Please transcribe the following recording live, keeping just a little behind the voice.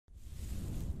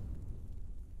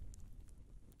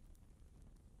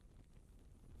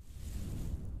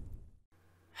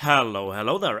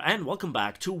Hello there, and welcome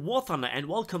back to War Thunder, and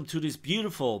welcome to this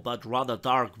beautiful but rather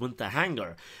dark winter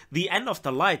hangar. The end of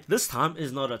the light this time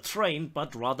is not a train,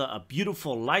 but rather a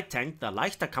beautiful light tank, the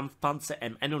leKPz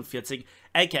M41,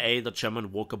 aka the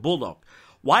German Walker Bulldog.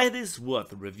 Why it is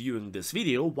worth reviewing this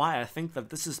video, why I think that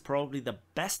this is probably the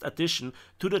best addition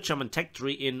to the German tech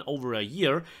tree in over a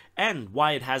year, and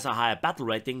why it has a higher battle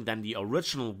rating than the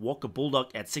original Walker Bulldog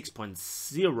at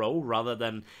 6.0 rather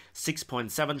than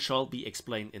 6.7 shall be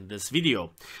explained in this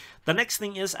video. The next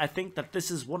thing is, I think that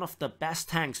this is one of the best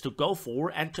tanks to go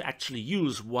for and to actually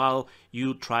use while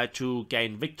you try to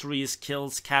gain victories,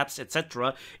 kills, caps,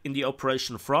 etc. in the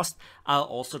Operation Frost. I'll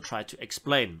also try to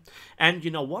explain. And you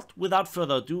know what, without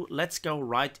further ado, let's go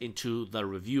right into the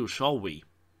review, shall we?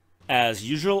 As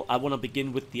usual, I want to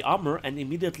begin with the armor, and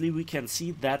immediately we can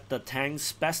see that the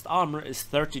tank's best armor is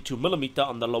 32mm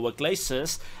on the lower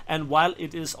glacis, and while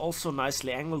it is also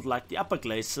nicely angled like the upper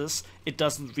glacis, it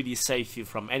doesn't really save you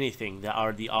from anything. There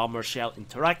are the armor shell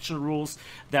interaction rules,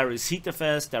 there is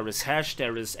HFS, there is hash,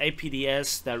 there is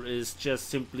APDS, there is just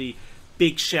simply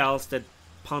big shells that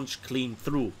punch clean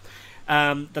through.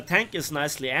 The tank is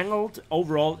nicely angled.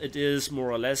 Overall it is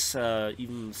more or less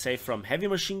even safe from heavy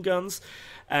machine guns,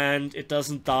 and it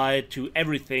doesn't die to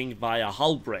everything via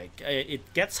hull break.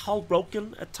 It gets hull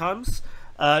broken at times,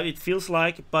 it feels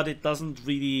like, but it doesn't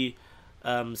really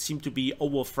seem to be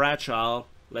over fragile,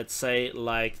 let's say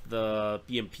like the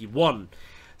BMP-1.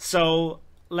 So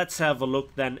let's have a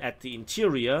look then at the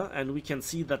interior, and we can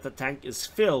see that the tank is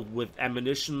filled with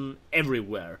ammunition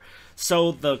everywhere.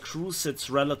 So the crew sits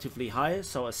relatively high,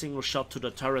 so a single shot to the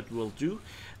turret will do.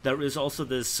 There is also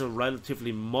this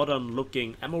relatively modern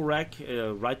looking ammo rack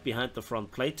right behind the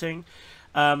front plating.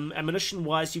 Ammunition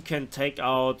wise, you can take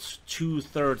out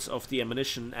 2/3 of the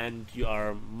ammunition and you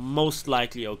are most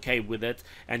likely okay with it,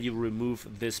 and you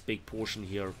remove this big portion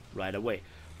here right away.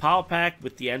 Power pack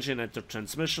with the engine and the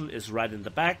transmission is right in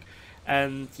the back,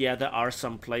 and yeah, there are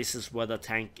some places where the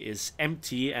tank is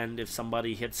empty, and if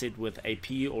somebody hits it with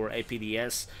AP or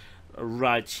APDS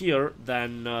right here,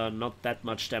 then not that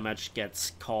much damage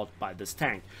gets caught by this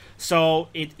tank. So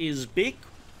it is big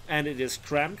and it is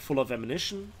crammed full of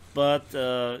ammunition, but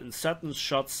in certain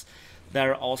shots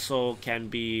there also can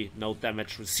be no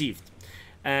damage received.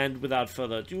 And without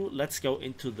further ado, let's go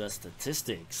into the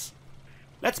statistics.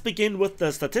 Let's begin with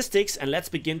the statistics, and let's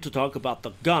begin to talk about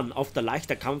the gun of the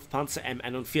leKPz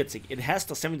M41. It has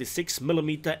the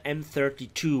 76mm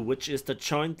M32, which is the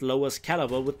joint lowest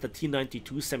caliber with the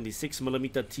T92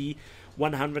 76mm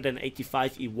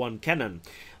T185E1 cannon.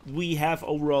 We have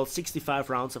overall 65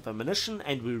 rounds of ammunition,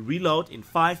 and we reload in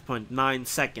 5.9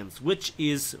 seconds, which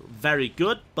is very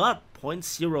good, but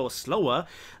 0.0 slower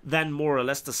than more or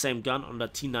less the same gun on the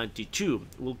T92.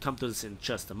 We'll come to this in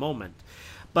just a moment.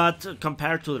 But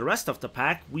compared to the rest of the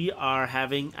pack, we are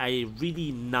having a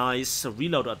really nice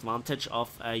reload advantage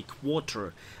of a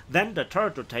quarter. Then the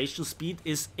turret rotation speed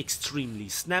is extremely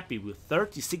snappy with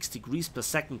 36 degrees per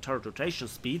second turret rotation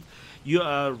speed. You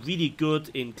are really good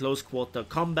in close quarter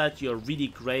combat, you are really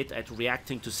great at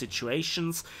reacting to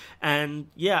situations, and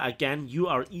yeah, again, you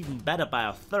are even better by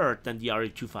a third than the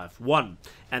RE251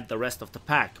 and the rest of the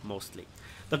pack mostly.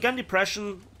 The gun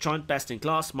depression, joint best in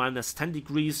class, -10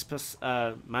 degrees,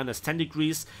 -10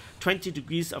 degrees, 20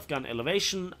 degrees of gun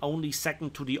elevation, only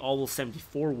second to the Orwell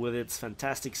 74 with its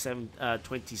fantastic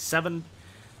 27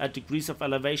 degrees of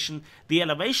elevation. The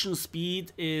elevation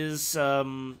speed is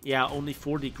yeah, only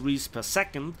 4 degrees per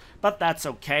second, but that's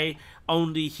okay.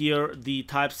 Only here the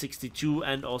Type 62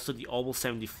 and also the Orwell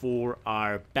 74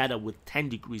 are better with 10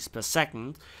 degrees per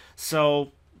second.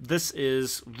 So this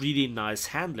is really nice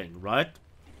handling, right?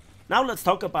 Now let's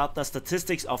talk about the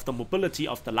statistics of the mobility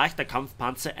of the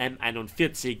leKPz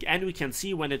M41, and we can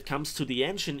see when it comes to the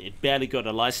engine, it barely got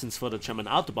a license for the German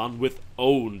Autobahn with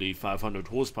only 500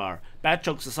 horsepower. Bad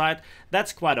jokes aside,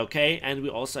 that's quite okay, and we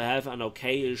also have an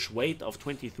okay-ish weight of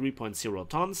 23.0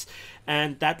 tons,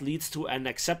 and that leads to an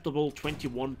acceptable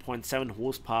 21.7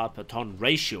 horsepower per ton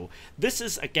ratio. This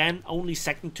is again only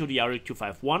second to the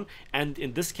RE251, and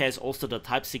in this case also the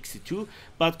Type 62,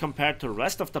 but compared to the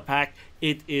rest of the pack,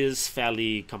 it is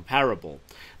fairly comparable.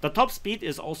 The top speed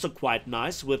is also quite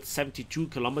nice with 72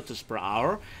 kilometers per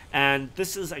hour, and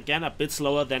this is again a bit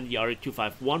slower than the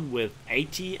RE251 with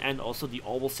 80, and also the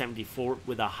Orwell 74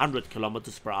 with 100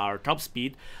 kilometers per hour top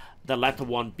speed, the latter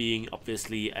one being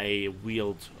obviously a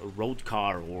wheeled road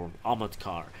car or armored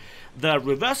car. The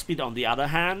reverse speed on the other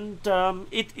hand,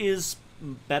 it is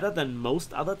better than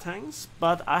most other tanks,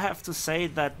 but I have to say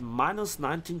that minus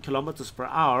 19 kilometers per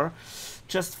hour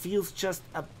just feels just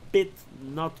a bit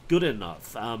not good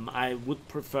enough. I would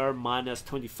prefer minus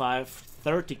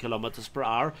 25-30 kilometers per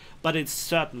hour, but it's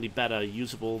certainly better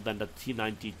usable than the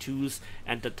T92s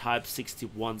and the Type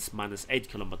 61s minus 8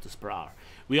 kilometers per hour.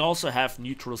 We also have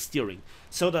neutral steering,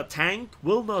 so the tank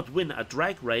will not win a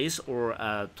drag race or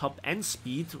a top end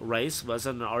speed race versus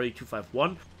an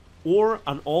RE251 or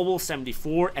an Oval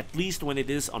 74, at least when it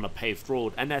is on a paved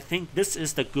road. And I think this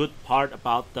is the good part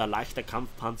about the leKPz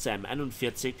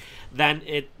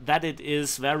M41, that it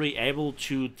is very able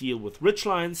to deal with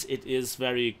ridgelines. It is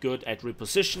very good at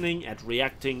repositioning, at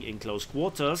reacting in close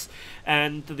quarters,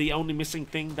 and the only missing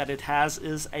thing that it has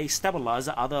is a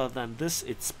stabilizer. Other than this,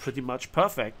 it's pretty much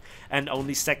perfect, and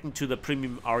only second to the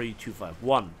premium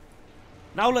RE251.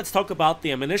 Now let's talk about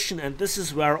the ammunition, and this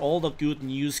is where all the good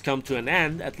news come to an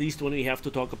end, at least when we have to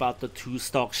talk about the two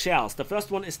stock shells. The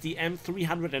first one is the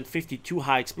M352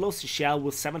 high explosive shell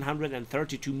with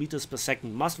 732 meters per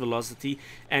second muzzle velocity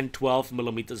and 12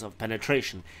 millimeters of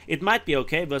penetration. It might be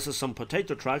okay versus some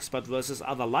potato trucks, but versus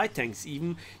other light tanks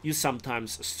even, you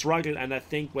sometimes struggle, and I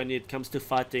think when it comes to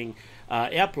fighting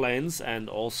airplanes and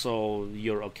also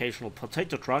your occasional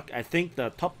potato truck, I think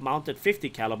the top mounted 50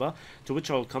 caliber, to which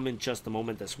I'll come in just a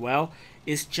moment as well,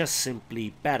 is just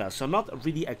simply better. So not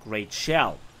really a great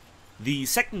shell. The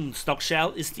second stock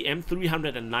shell is the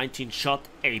M319 shot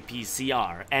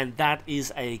APCR, and that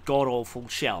is a god-awful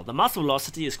shell. The muzzle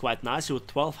velocity is quite nice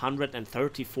with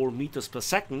 1234 meters per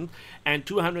second, and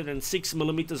 206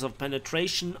 millimeters of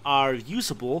penetration are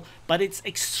usable, but it's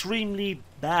extremely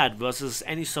bad versus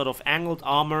any sort of angled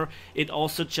armor. It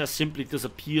also just simply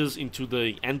disappears into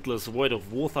the endless void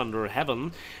of War Thunder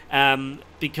heaven,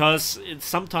 because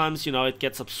sometimes, you know, it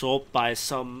gets absorbed by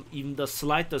even the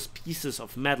slightest pieces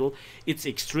of metal. It's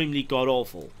extremely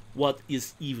god-awful. What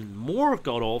is even more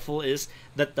god-awful is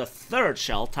that the third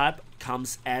shell type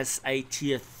comes as a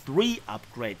tier 3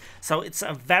 upgrade. So it's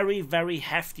a very, very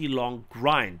hefty long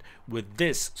grind with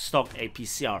this stock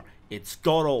APCR. It's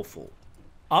god-awful.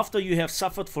 After you have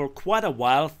suffered for quite a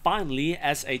while, finally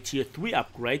as a tier 3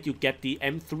 upgrade you get the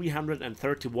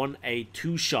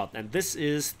M331A2 shot, and this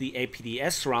is the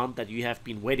APDS round that you have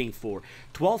been waiting for.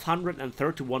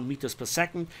 1231 meters per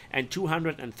second and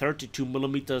 232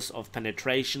 millimeters of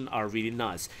penetration are really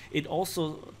nice. It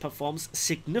also performs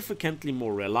significantly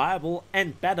more reliable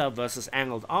and better versus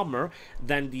angled armor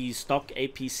than the stock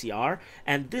APCR,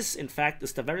 and this in fact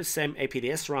is the very same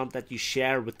APDS round that you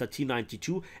share with the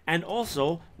T92 and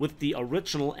also with the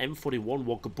original M41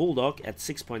 Walker Bulldog at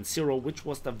 6.0, which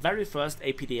was the very first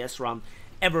APDS round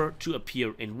ever to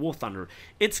appear in War Thunder.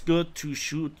 It's good to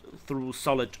shoot through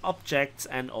solid objects,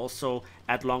 and also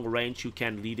at long range you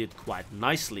can lead it quite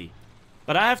nicely.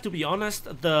 But I have to be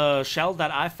honest, the shell that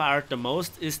I fired the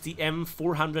most is the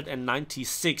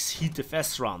M496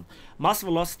 HeatFS round. Muzzle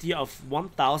velocity of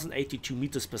 1082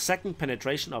 meters per second,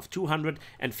 penetration of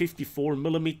 254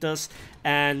 millimeters,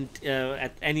 and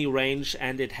at any range,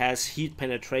 and it has heat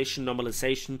penetration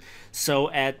normalization, so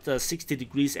at 60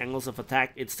 degrees angles of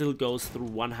attack it still goes through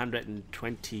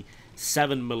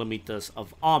 127 millimeters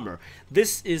of armor.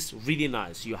 This is really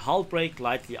nice. You hull break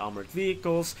lightly armored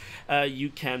vehicles, you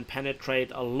can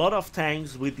penetrate a lot of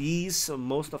tanks with ease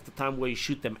most of the time where you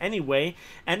shoot them anyway,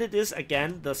 and it is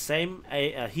again the same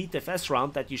HeatFS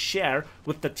round that you share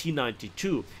with the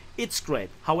T92. It's great,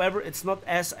 however it's not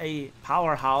as a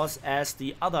powerhouse as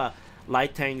the other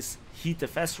light tanks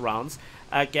HeatFS rounds.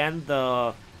 Again,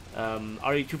 the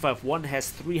RE251 has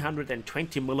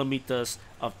 320 millimeters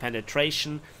of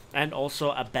penetration and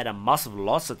also a better muzzle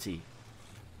velocity.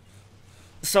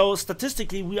 So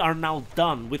statistically we are now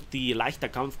done with the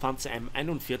leKPz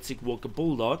M41 Walker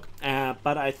Bulldog,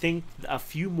 but I think a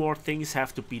few more things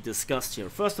have to be discussed here.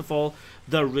 First of all,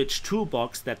 the rich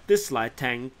toolbox that this light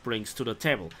tank brings to the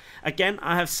table. Again,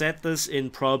 I have said this in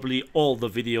probably all the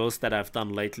videos that I've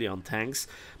done lately on tanks,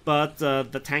 but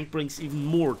the tank brings even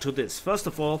more to this. First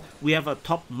of all, we have a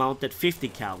top mounted 50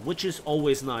 cal, which is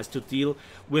always nice to deal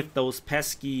with those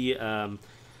pesky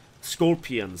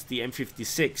Scorpions, the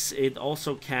M56. It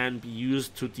also can be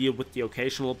used to deal with the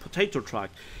occasional potato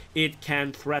truck. It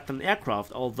can threaten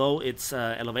aircraft, although its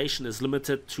elevation is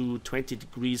limited to 20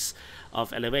 degrees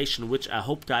of elevation, which I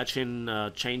hope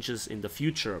Gaijin changes in the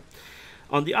future.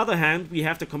 On the other hand, we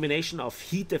have the combination of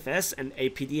HeatFS and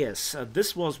APDS.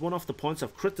 This was one of the points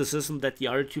of criticism, that the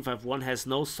RE251 has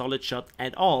no solid shot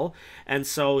at all, and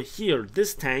so here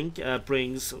this tank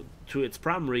brings to its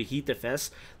primary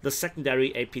HeatFS the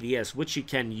secondary APDS, which you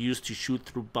can use to shoot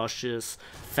through bushes,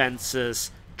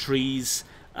 fences, trees,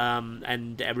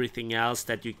 and everything else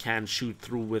that you can shoot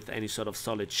through with any sort of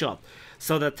solid shot.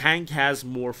 So the tank has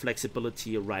more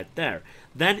flexibility right there.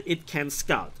 Then it can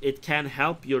scout. It can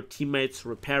help your teammates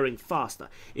repairing faster.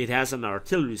 It has an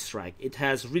artillery strike. It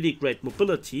has really great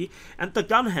mobility, and the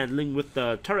gun handling with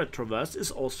the turret traverse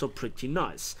is also pretty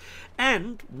nice.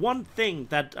 And one thing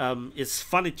that is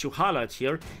funny to highlight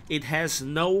here, it has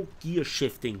no gear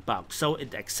shifting bug, so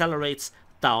it accelerates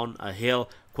down a hill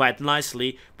quite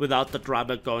nicely without the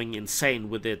driver going insane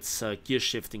with its gear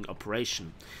shifting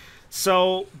operation.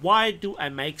 So why do I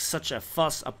make such a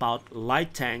fuss about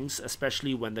light tanks,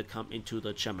 especially when they come into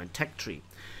the German tech tree?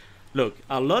 Look,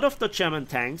 a lot of the German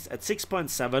tanks at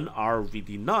 6.7 are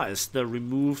really nice. They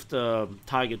removed the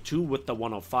Tiger 2 with the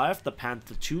 105, the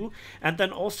Panther 2, and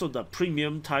then also the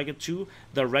premium Tiger 2,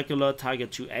 the regular Tiger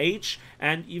 2H,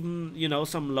 and even, you know,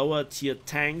 some lower tier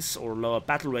tanks or lower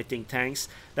battle rating tanks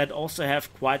that also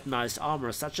have quite nice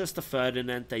armor, such as the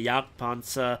Ferdinand, the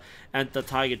Jagdpanzer, and the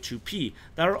Tiger 2P.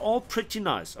 They're all pretty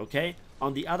nice, okay?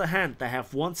 On the other hand, they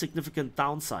have one significant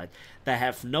downside. They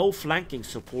have no flanking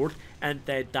support and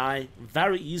they die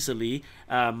very easily,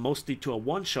 mostly to a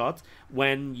one-shot,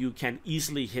 when you can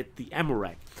easily hit the ammo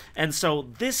rack. And so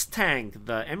this tank,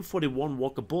 the M41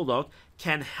 Walker Bulldog,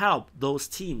 can help those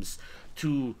teams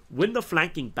to win the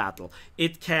flanking battle.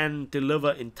 It can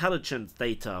deliver intelligence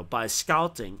data by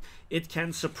scouting. It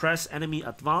can suppress enemy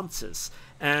advances.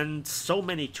 And so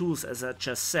many tools, as I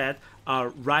just said, are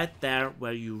right there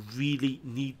where you really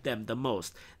need them the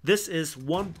most. This is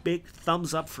one big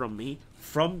thumbs up from me,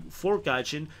 for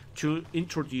Gaijin, to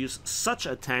introduce such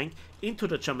a tank into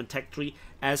the German tech tree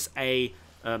as a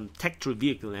tech tree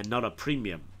vehicle and not a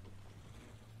premium.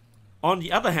 On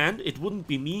the other hand, it wouldn't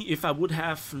be me if I would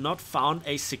have not found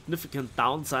a significant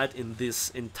downside in this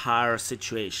entire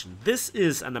situation. This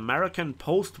is an American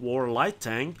post-war light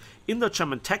tank in the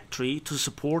German tech tree to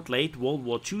support late World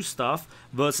War II stuff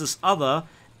versus other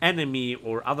enemy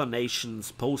or other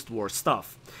nations post-war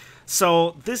stuff.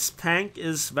 So this tank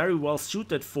is very well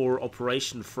suited for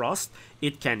Operation Frost.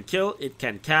 It can kill, it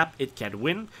can cap, it can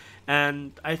win,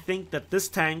 and I think that this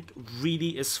tank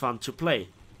really is fun to play.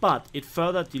 But it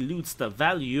further dilutes the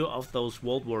value of those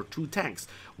World War II tanks,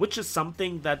 which is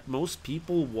something that most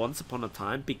people once upon a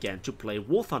time began to play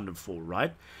War Thunder for,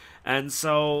 right? And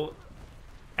so,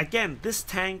 again, this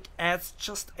tank adds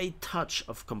just a touch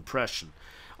of compression.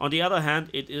 On the other hand,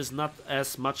 it is not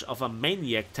as much of a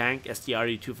maniac tank as the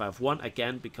RE251,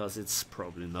 again, because it's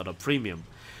probably not a premium.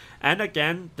 And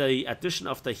again, the addition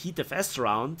of the Heat FS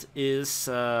round is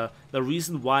the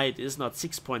reason why it is not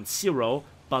 6.0,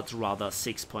 but rather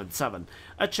 6.7,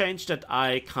 a change that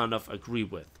I kind of agree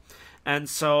with. And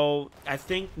so I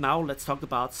think now let's talk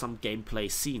about some gameplay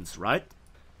scenes, right?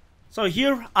 So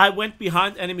here I went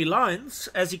behind enemy lines,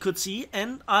 as you could see,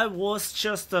 and I was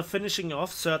just finishing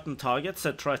off certain targets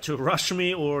that tried to rush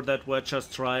me or that were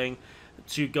just trying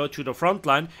to go to the front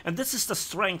line, and this is the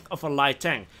strength of a light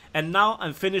tank. And now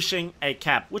I'm finishing a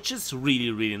cap, which is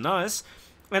really nice.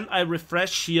 And I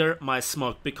refresh here my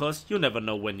smoke, because you never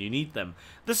know when you need them.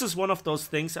 This is one of those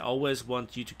things I always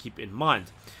want you to keep in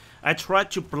mind. I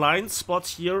tried to blind spot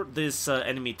here this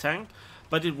enemy tank,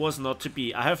 but it was not to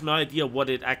be. I have no idea what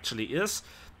it actually is,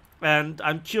 and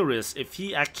I'm curious if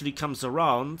he actually comes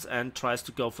around and tries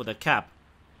to go for the cap.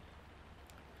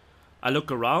 I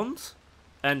look around,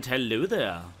 and hello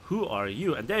there, who are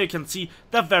you? And there you can see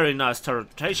the very nice turret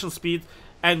rotation speed,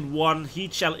 and one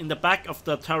heat shell in the back of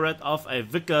the turret of a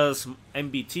Vickers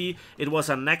MBT. It was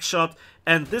a neck shot,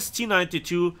 and this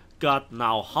T92 got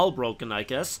now hull broken, I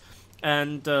guess.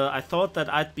 And I thought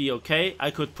that I'd be okay,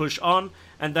 I could push on,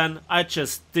 and then I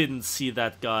just didn't see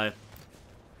that guy.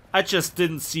 I just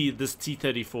didn't see this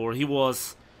T-34, he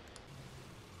was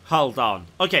hull down.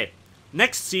 Okay,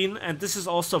 next scene, and this is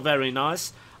also very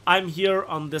nice. I'm here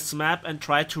on this map and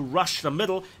try to rush the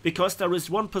middle, because there is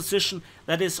one position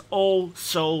that is oh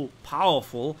so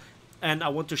powerful, and I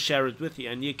want to share it with you.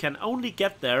 And you can only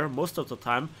get there most of the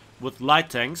time with light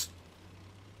tanks.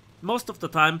 Most of the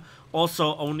time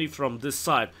also only from this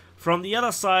side. From the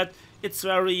other side it's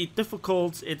very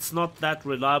difficult, it's not that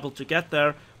reliable to get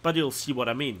there, but you'll see what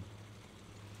I mean.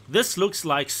 This looks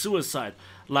like suicide,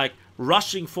 like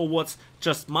rushing forwards,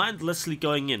 just mindlessly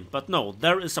going in. But no,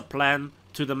 there is a plan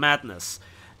to the madness.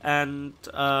 And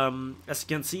as you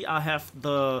can see, I have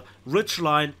the ridge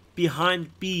line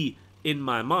behind B in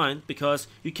my mind, because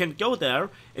you can go there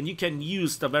and you can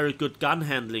use the very good gun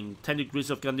handling, 10 degrees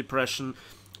of gun depression,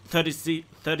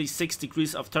 36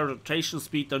 degrees of turret rotation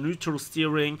speed, the neutral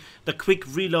steering, the quick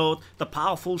reload, the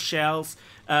powerful shells,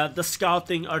 the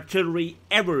scouting, artillery,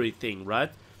 everything,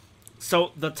 right?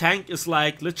 So the tank is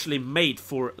like literally made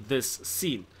for this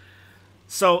scene.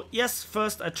 So yes,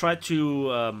 first I try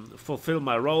to fulfill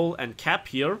my role and cap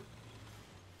here.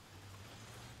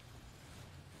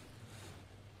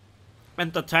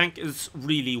 And the tank is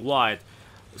really wide.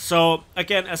 So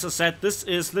again, as I said, this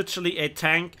is literally a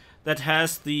tank that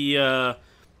has the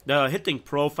hitting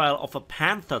profile of a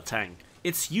Panther tank.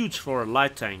 It's huge for a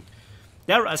light tank.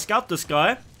 There, I scout this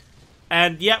guy.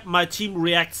 And yeah, my team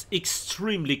reacts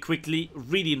extremely quickly,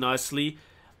 really nicely.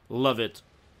 Love it.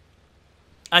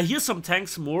 I hear some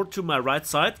tanks more to my right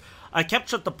side. I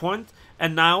captured the point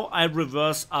and now I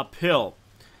reverse uphill.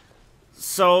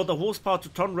 So the horsepower to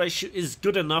ton ratio is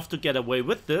good enough to get away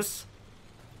with this.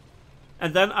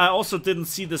 And then I also didn't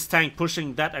see this tank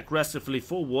pushing that aggressively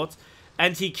forward.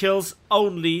 And he kills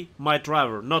only my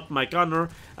driver, not my gunner.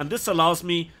 And this allows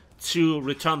me to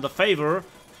return the favor.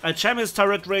 I jam his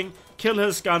turret ring, kill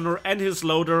his gunner and his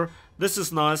loader. This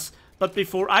is nice. But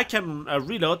before I can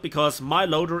reload, because my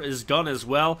loader is gone as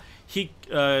well, he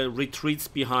retreats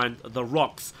behind the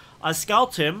rocks. I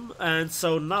scout him, and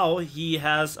so now he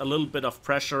has a little bit of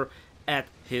pressure at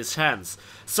his hands.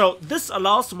 So this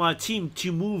allows my team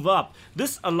to move up.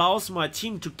 This allows my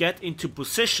team to get into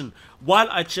position, while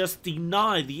I just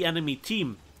deny the enemy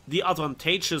team the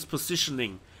advantageous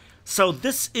positioning. So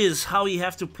this is how you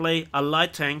have to play a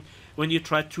light tank when you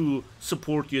try to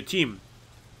support your team.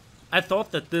 I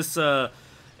thought that this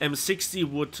M60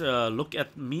 would look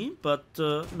at me, but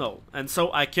no. And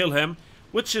so I kill him,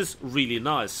 which is really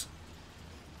nice.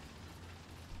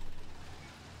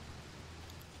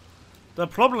 The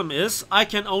problem is, I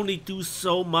can only do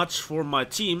so much for my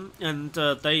team, and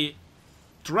they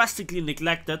drastically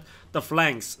neglected the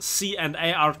flanks. C and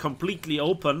A are completely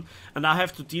open, and I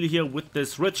have to deal here with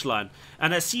this ridgeline.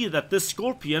 And I see that this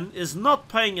Scorpion is not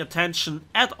paying attention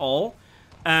at all.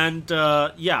 And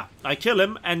yeah, I kill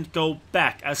him and go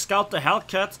back. I scout the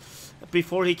Hellcat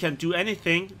before he can do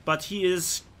anything, but he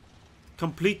is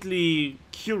completely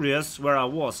curious where I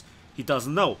was. He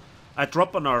doesn't know. I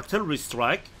drop an artillery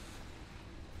strike.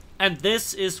 And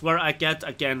this is where I get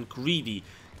again greedy.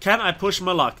 Can I push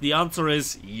my luck? The answer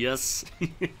is yes.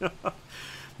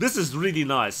 This is really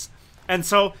nice. And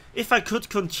so if I could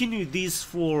continue these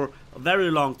for a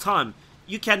very long time,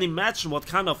 you can imagine what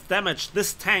kind of damage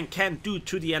this tank can do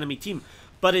to the enemy team.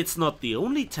 But it's not the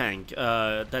only tank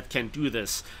that can do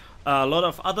this. A lot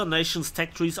of other nations'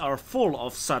 tech trees are full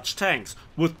of such tanks,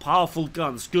 with powerful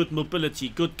guns, good mobility,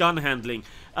 good gun handling,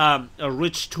 a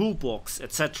rich toolbox,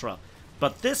 etc.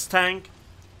 But this tank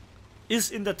is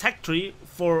in the tech tree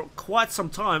for quite some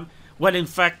time, when in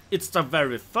fact it's the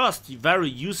very first, very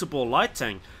usable light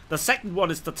tank. The second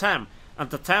one is the TAM. And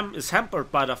the TAM is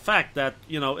hampered by the fact that,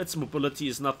 you know, its mobility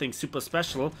is nothing super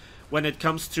special when it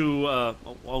comes to...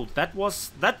 oh, that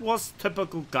was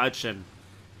typical Gaijin.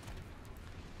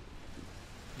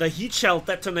 The heat shell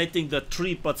detonating the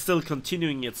tree but still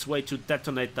continuing its way to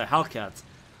detonate the Hellcat.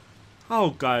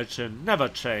 Oh, Gaijin, never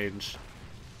change.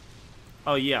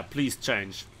 Oh yeah, please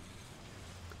change.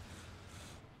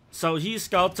 So he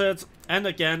scouted, and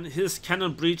again his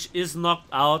cannon breech is knocked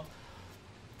out.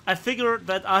 I figure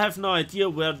that I have no idea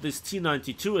where this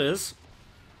T92 is.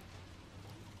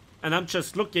 And I'm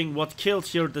just looking what killed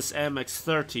here this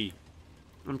AMX-30.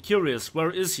 I'm curious, where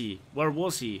is he? Where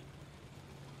was he?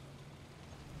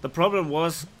 The problem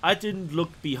was, I didn't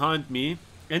look behind me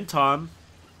in time.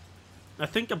 I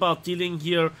think about dealing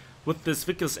here with this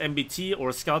Vickers MBT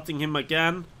or scouting him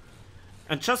again.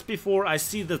 And just before I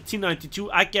see the T92,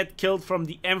 I get killed from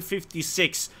the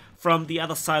M56 from the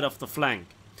other side of the flank.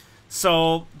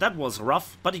 So that was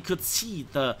rough, but you could see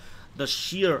the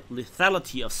sheer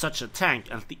lethality of such a tank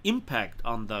and the impact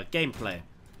on the gameplay.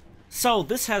 So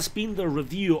this has been the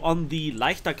review on the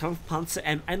leichter Kampfpanzer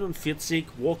M41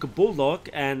 Walker Bulldog,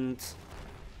 and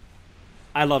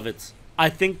I love it. I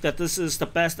think that this is the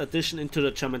best addition into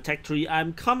the German tech tree.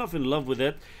 I'm kind of in love with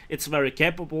it. It's very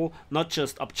capable, not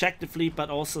just objectively but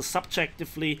also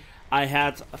subjectively. I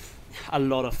had a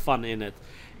lot of fun in it.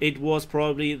 It was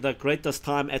probably the greatest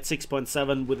time at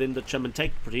 6.7 within the German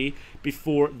tech tree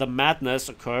before the madness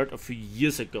occurred a few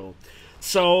years ago.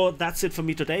 So that's it for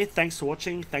me today. Thanks for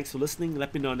watching, thanks for listening.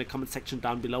 Let me know in the comment section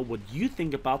down below what you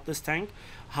think about this tank,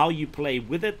 how you play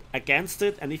with it, against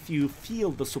it, and if you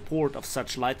feel the support of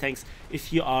such light tanks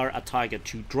if you are a Tiger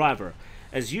 2 driver.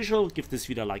 As usual, give this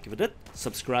video a like if it did,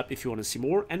 subscribe if you want to see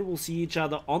more, and we'll see each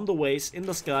other on the ways, in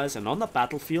the skies, and on the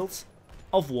battlefields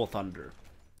of War Thunder.